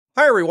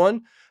Hi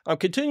everyone, I'm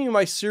continuing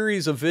my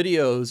series of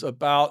videos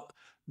about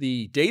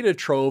the data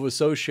trove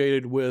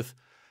associated with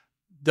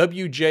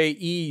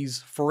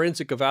WJE's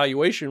forensic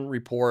evaluation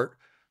report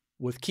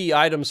with key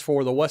items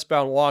for the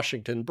Westbound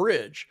Washington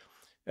Bridge.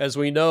 As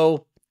we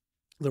know,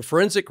 the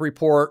forensic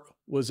report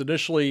was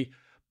initially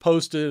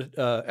posted,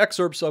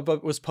 excerpts of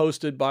it was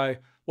posted by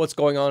What's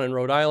Going On in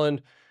Rhode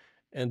Island,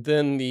 and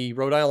then the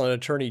Rhode Island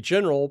Attorney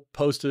General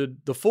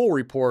posted the full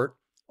report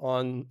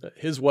on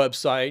his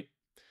website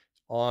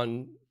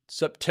on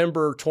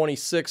September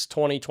 26,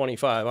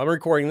 2025. I'm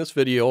recording this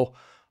video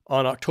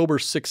on October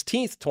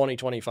 16th,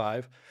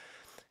 2025.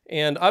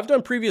 And I've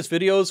done previous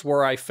videos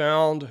where I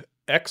found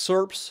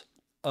excerpts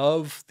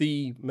of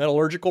the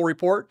metallurgical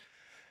report.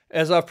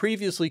 As I've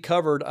previously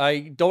covered,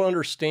 I don't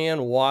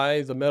understand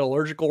why the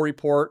metallurgical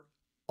report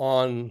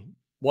on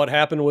what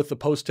happened with the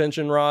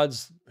post-tension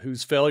rods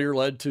whose failure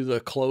led to the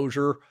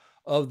closure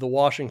of the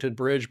Washington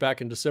Bridge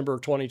back in December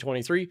of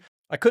 2023.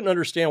 I couldn't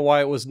understand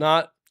why it was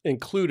not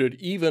included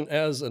even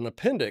as an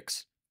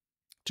appendix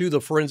to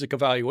the forensic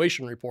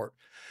evaluation report.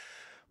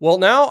 Well,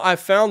 now I've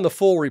found the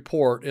full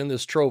report in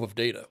this trove of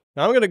data.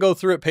 Now I'm going to go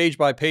through it page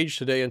by page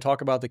today and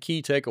talk about the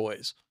key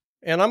takeaways.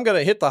 And I'm going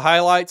to hit the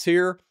highlights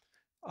here.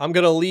 I'm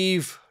going to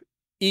leave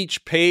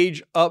each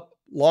page up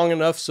long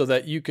enough so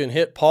that you can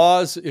hit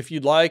pause if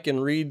you'd like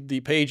and read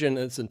the page in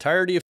its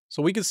entirety.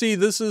 So we can see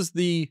this is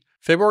the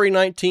February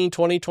 19,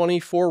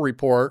 2024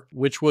 report,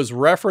 which was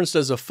referenced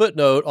as a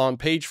footnote on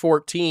page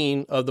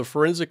 14 of the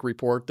forensic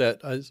report that,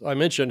 as I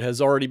mentioned,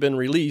 has already been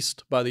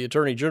released by the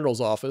Attorney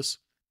General's office.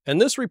 And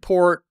this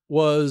report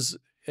was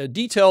a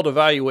detailed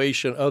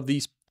evaluation of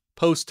these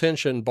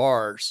post-tension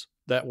bars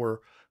that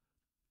were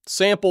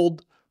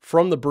sampled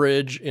from the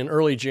bridge in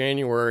early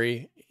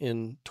January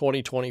in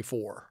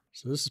 2024.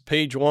 So this is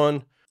page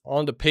 1.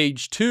 On to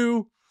page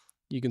 2,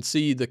 you can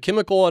see the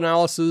chemical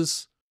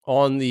analysis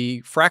on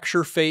the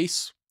fracture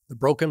face, the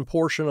broken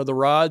portion of the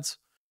rods.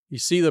 You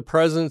see the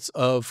presence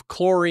of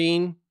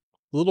chlorine,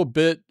 a little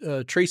bit,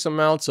 trace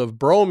amounts of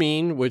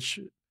bromine, which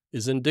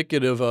is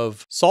indicative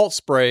of salt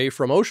spray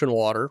from ocean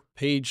water.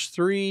 Page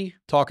 3,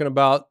 talking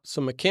about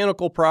some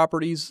mechanical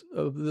properties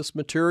of this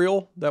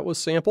material that was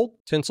sampled.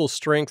 Tensile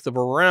strength of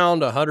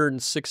around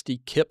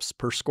 160 kips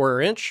per square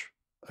inch.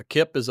 A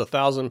kip is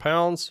 1,000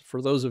 pounds,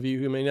 for those of you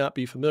who may not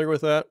be familiar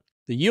with that.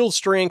 The yield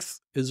strength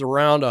is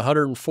around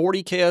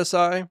 140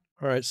 KSI.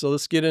 All right, so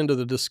let's get into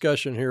the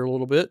discussion here a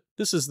little bit.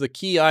 This is the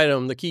key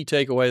item, the key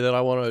takeaway that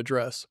I want to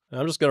address.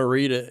 I'm just going to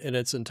read it in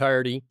its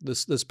entirety,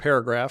 this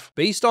paragraph.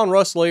 Based on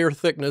rust layer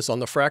thickness on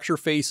the fracture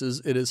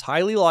faces, it is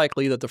highly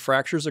likely that the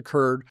fractures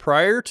occurred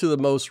prior to the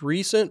most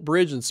recent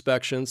bridge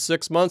inspection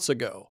 6 months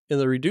ago. In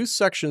the reduced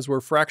sections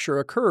where fracture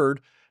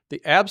occurred,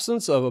 the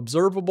absence of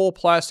observable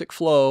plastic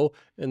flow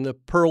in the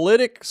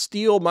pearlitic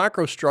steel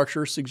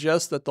microstructure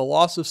suggests that the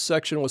loss of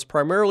section was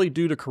primarily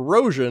due to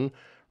corrosion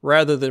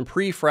rather than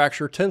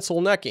pre-fracture tensile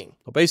necking.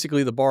 Well,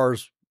 basically, the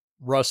bars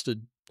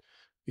rusted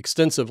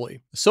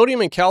extensively. The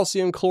sodium and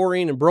calcium,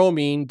 chlorine, and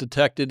bromine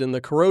detected in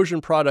the corrosion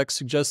products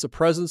suggest the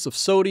presence of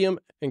sodium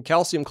and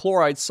calcium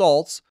chloride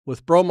salts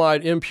with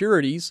bromide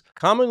impurities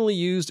commonly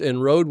used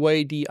in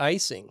roadway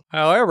de-icing.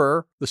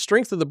 However, the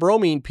strength of the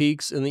bromine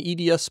peaks in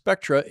the EDS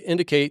spectra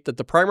indicate that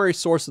the primary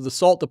source of the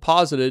salt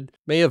deposited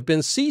may have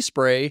been sea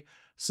spray,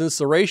 since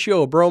the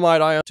ratio of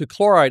bromide ion to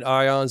chloride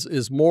ions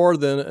is more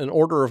than an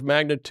order of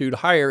magnitude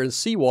higher in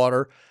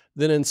seawater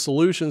than in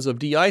solutions of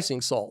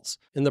de-icing salts.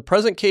 In the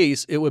present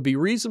case, it would be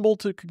reasonable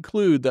to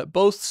conclude that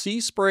both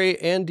sea spray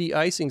and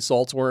de-icing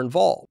salts were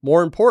involved.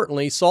 More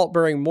importantly,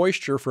 salt-bearing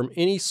moisture from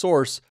any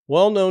source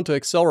well known to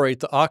accelerate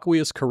the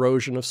aqueous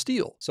corrosion of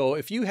steel. So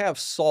if you have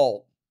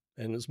salt,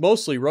 and it's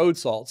mostly road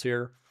salts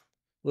here,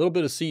 a little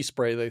bit of sea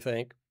spray, they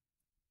think,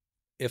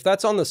 if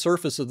that's on the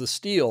surface of the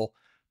steel,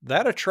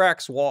 that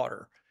attracts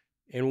water.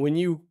 And when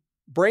you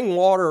bring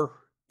water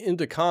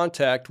into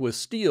contact with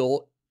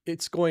steel,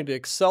 it's going to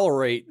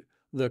accelerate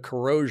the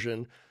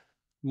corrosion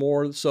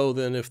more so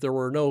than if there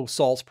were no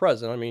salts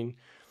present. I mean,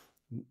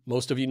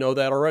 most of you know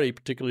that already,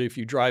 particularly if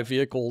you drive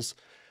vehicles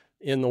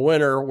in the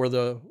winter where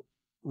the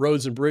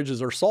roads and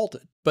bridges are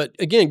salted. But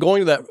again,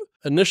 going to that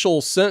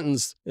initial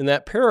sentence in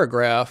that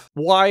paragraph,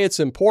 why it's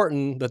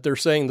important that they're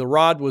saying the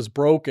rod was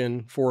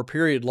broken for a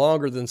period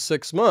longer than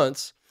 6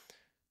 months.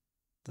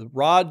 The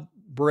rod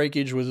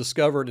breakage was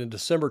discovered in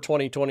December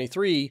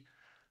 2023.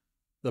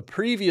 The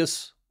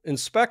previous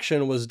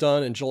inspection was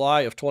done in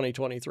July of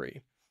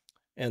 2023.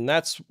 And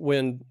that's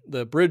when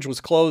the bridge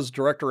was closed.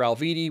 Director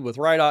Alviti with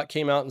RiDOT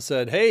came out and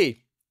said,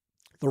 hey,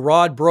 the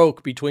rod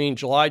broke between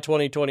July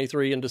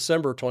 2023 and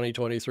December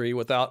 2023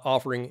 without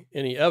offering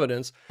any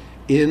evidence.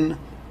 In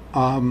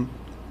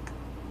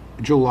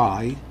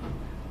July,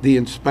 the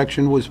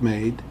inspection was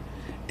made,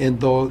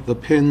 and though the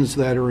pins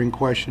that are in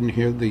question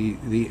here,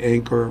 the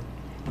anchor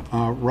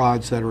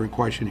rods that are in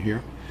question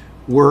here,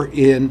 were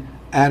in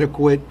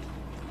adequate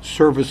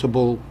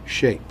serviceable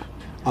shape.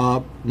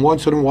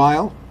 Once in a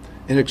while,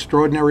 an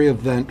extraordinary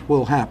event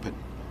will happen,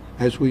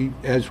 as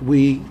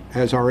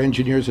our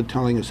engineers are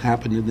telling us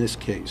happened in this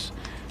case.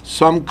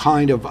 some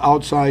kind of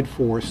outside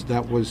force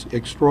that was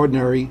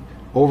extraordinary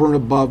over and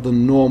above the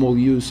normal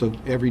use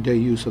of everyday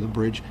use of the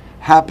bridge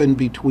happened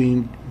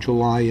between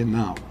July and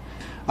now.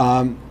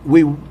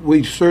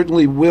 We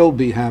certainly will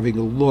be having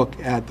a look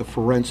at the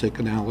forensic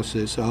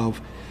analysis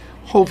of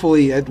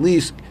hopefully at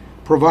least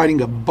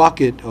providing a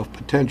bucket of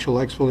potential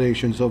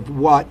explanations of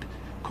what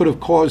could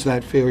have caused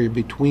that failure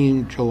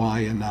between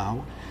July and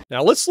now.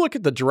 Now let's look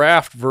at the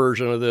draft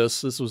version of this.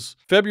 This was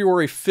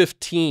February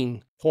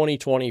 15,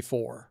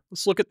 2024.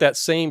 Let's look at that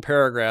same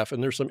paragraph,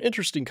 and there's some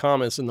interesting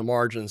comments in the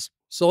margins.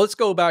 So let's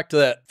go back to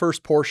that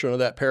first portion of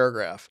that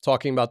paragraph,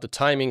 talking about the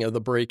timing of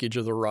the breakage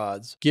of the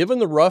rods. Given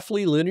the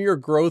roughly linear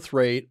growth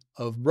rate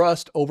of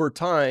rust over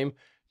time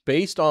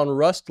based on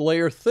rust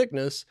layer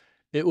thickness,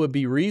 it would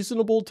be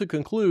reasonable to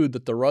conclude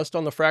that the rust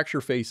on the fracture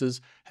faces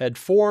had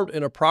formed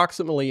in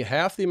approximately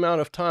half the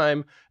amount of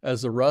time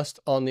as the rust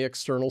on the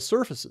external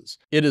surfaces.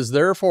 It is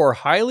therefore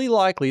highly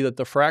likely that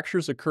the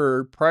fractures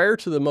occurred prior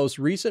to the most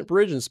recent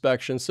bridge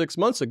inspection 6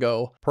 months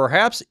ago,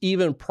 perhaps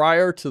even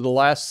prior to the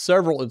last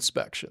several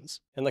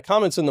inspections. And the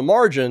comments in the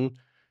margin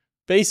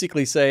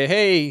basically say,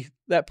 hey,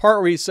 that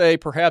part where you say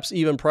perhaps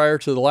even prior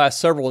to the last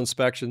several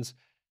inspections,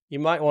 you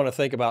might want to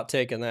think about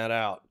taking that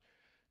out.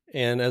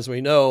 And as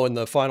we know, in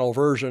the final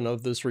version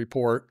of this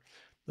report,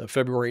 the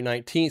February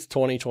 19th,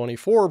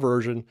 2024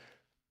 version,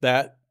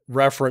 that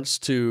reference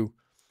to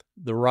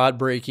the rod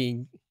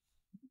breaking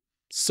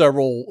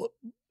several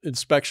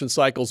inspection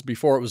cycles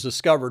before it was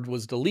discovered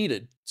was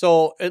deleted.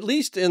 So at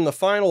least in the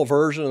final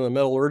version of the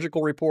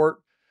metallurgical report,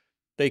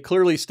 they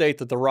clearly state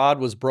that the rod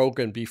was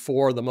broken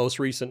before the most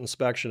recent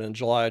inspection in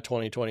July of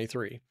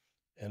 2023.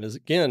 And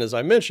as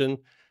I mentioned,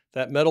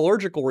 that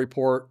metallurgical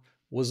report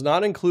was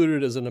not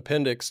included as an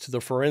appendix to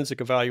the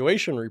forensic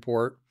evaluation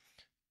report,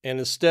 and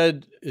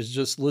instead is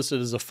just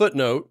listed as a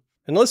footnote.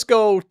 And let's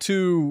go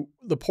to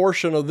the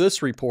portion of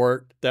this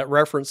report that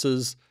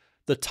references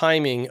the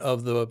timing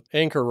of the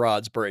anchor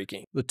rods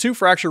breaking. The two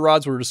fracture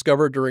rods were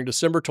discovered during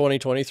December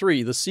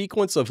 2023. The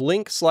sequence of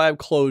link slab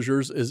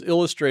closures is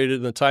illustrated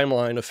in the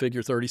timeline of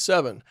Figure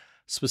 37.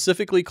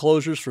 Specifically,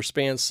 closures for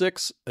span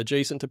 6,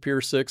 adjacent to Pier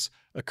 6,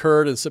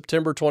 occurred in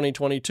September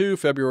 2022,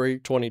 February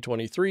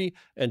 2023,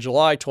 and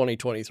July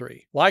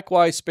 2023.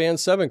 Likewise, span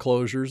 7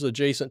 closures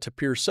adjacent to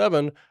Pier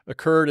 7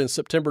 occurred in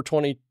September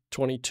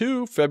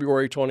 2022,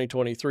 February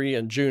 2023,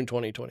 and June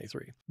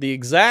 2023. The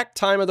exact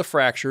time of the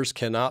fractures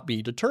cannot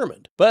be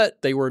determined,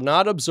 but they were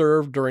not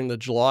observed during the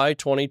July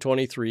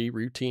 2023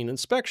 routine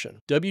inspection.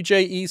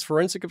 WJE's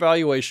forensic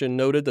evaluation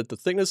noted that the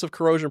thickness of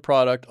corrosion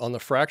product on the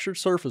fractured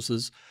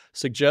surfaces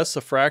suggests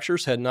the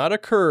fractures had not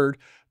occurred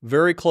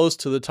very close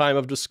to the time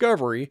of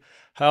discovery.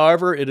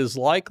 However, it is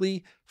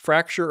likely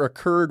fracture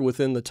occurred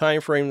within the time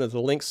frame that the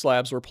link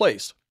slabs were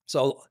placed.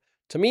 So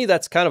to me,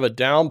 that's kind of a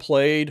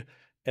downplayed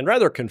and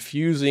rather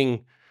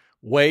confusing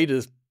way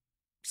to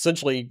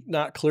essentially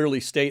not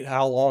clearly state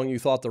how long you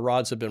thought the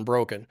rods had been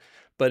broken.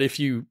 But if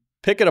you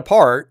pick it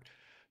apart,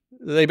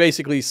 they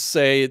basically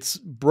say it's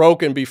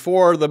broken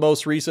before the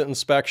most recent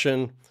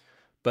inspection,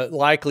 but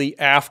likely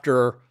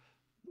after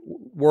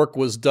work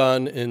was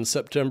done in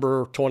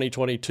September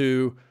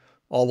 2022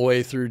 all the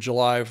way through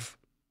July of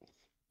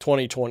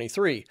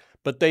 2023.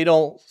 But they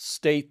don't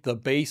state the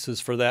basis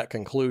for that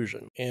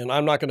conclusion. And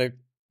I'm not going to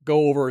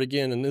go over it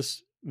again in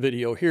this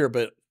video here,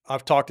 but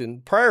I've talked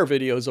in prior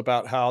videos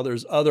about how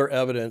there's other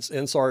evidence,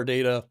 NSAR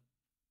data,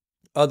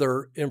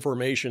 other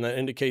information that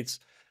indicates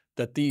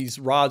that these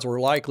rods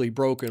were likely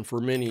broken for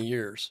many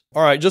years.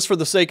 All right, just for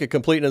the sake of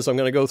completeness, I'm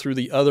going to go through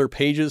the other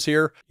pages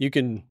here. You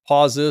can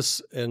pause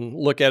this and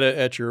look at it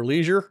at your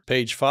leisure.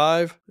 Page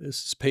 5,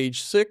 this is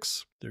page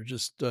 6. They're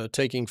just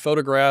taking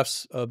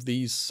photographs of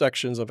these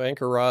sections of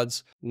anchor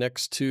rods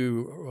next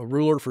to a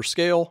ruler for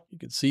scale. You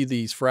can see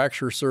these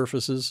fracture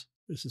surfaces.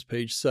 This is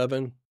page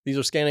 7. These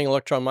are scanning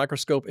electron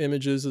microscope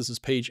images. This is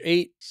page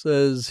 8. It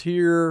says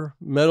here,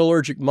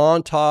 metallurgic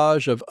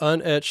montage of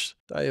unetched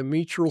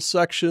diametral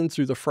section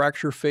through the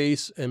fracture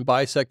face and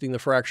bisecting the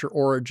fracture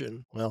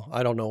origin. Well,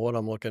 I don't know what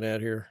I'm looking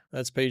at here.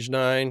 That's page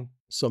 9.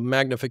 Some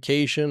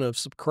magnification of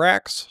some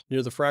cracks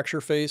near the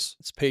fracture face.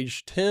 It's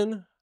page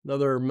 10.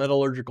 Another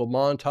metallurgical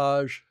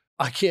montage.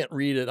 I can't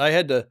read it. I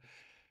had to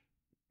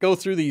go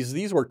through these.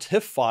 These were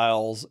TIFF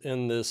files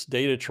in this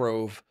data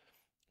trove,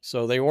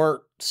 so they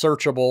weren't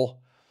searchable.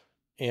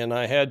 And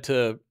I had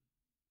to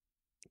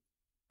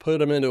put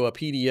them into a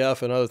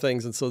PDF and other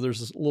things. And so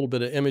there's a little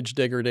bit of image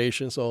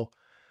degradation. So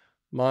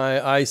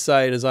my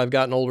eyesight as I've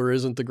gotten older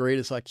isn't the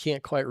greatest. I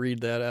can't quite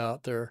read that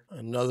out there.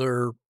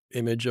 Another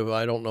image of,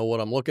 I don't know what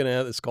I'm looking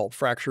at. It's called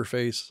fracture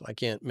face. I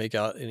can't make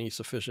out any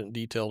sufficient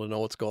detail to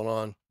know what's going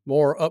on.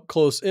 More up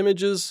close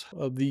images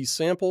of these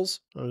samples.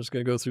 I'm just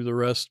going to go through the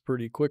rest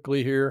pretty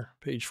quickly here.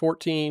 Page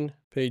 14,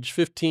 page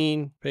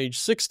 15, page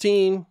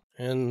 16.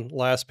 And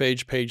last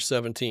page, page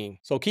 17.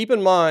 So keep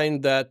in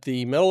mind that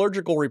the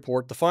metallurgical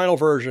report, the final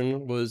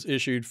version, was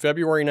issued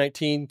February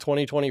 19,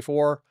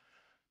 2024.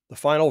 The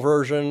final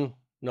version,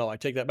 no, I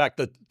take that back.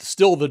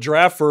 Still the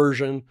draft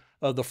version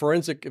of the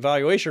forensic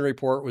evaluation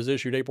report was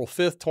issued April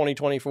 5th,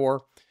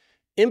 2024.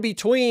 In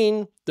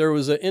between, there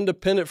was an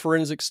independent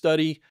forensic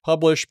study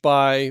published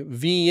by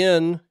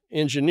VN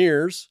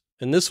Engineers,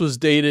 and this was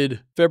dated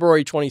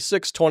February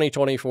 26,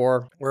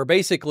 2024, where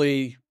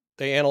basically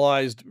they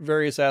analyzed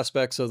various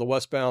aspects of the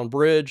Westbound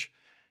Bridge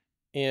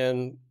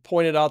and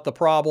pointed out the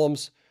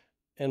problems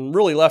and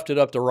really left it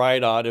up to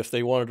RiDOT if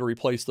they wanted to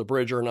replace the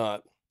bridge or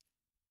not.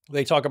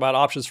 They talk about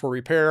options for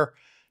repair.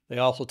 They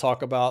also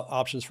talk about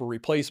options for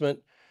replacement.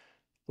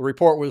 The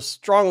report was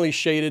strongly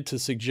shaded to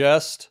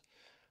suggest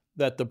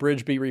that the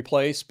bridge be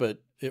replaced,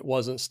 but it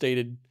wasn't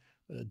stated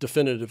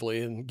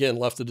definitively, and again,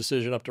 left the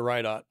decision up to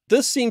RiDOT.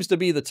 This seems to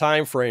be the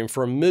time frame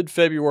from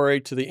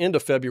mid-February to the end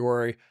of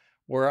February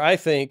where I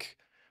think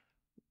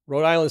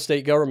Rhode Island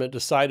state government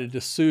decided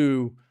to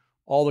sue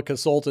all the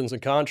consultants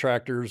and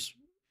contractors,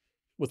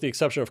 with the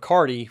exception of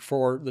Carty,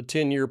 for the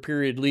 10-year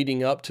period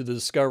leading up to the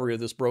discovery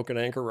of this broken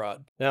anchor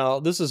rod. Now,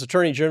 this is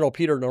Attorney General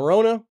Peter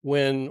Norona.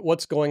 When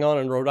What's Going On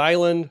in Rhode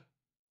Island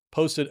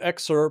posted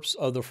excerpts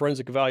of the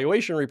forensic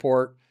evaluation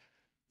report,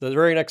 the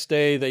very next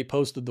day they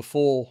posted the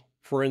full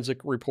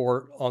forensic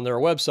report on their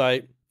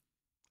website,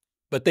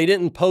 but they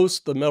didn't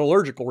post the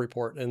metallurgical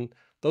report. And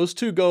those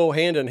two go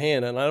hand in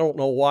hand, and I don't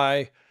know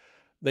why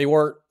they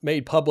weren't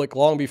made public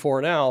long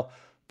before now,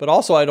 but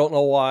also I don't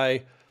know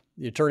why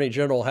the Attorney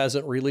General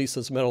hasn't released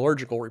this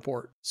metallurgical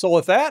report. So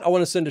with that, I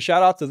want to send a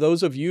shout out to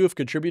those of you who have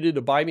contributed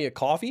to buy me a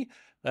coffee.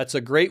 That's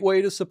a great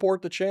way to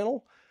support the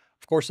channel.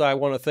 Of course, I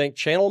want to thank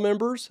channel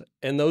members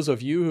and those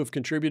of you who have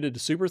contributed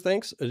to Super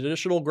Thanks,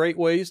 additional great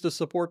ways to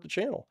support the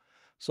channel.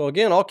 So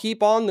again, I'll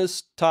keep on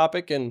this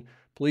topic, and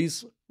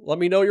please let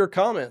me know your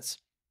comments.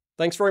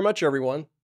 Thanks very much, everyone.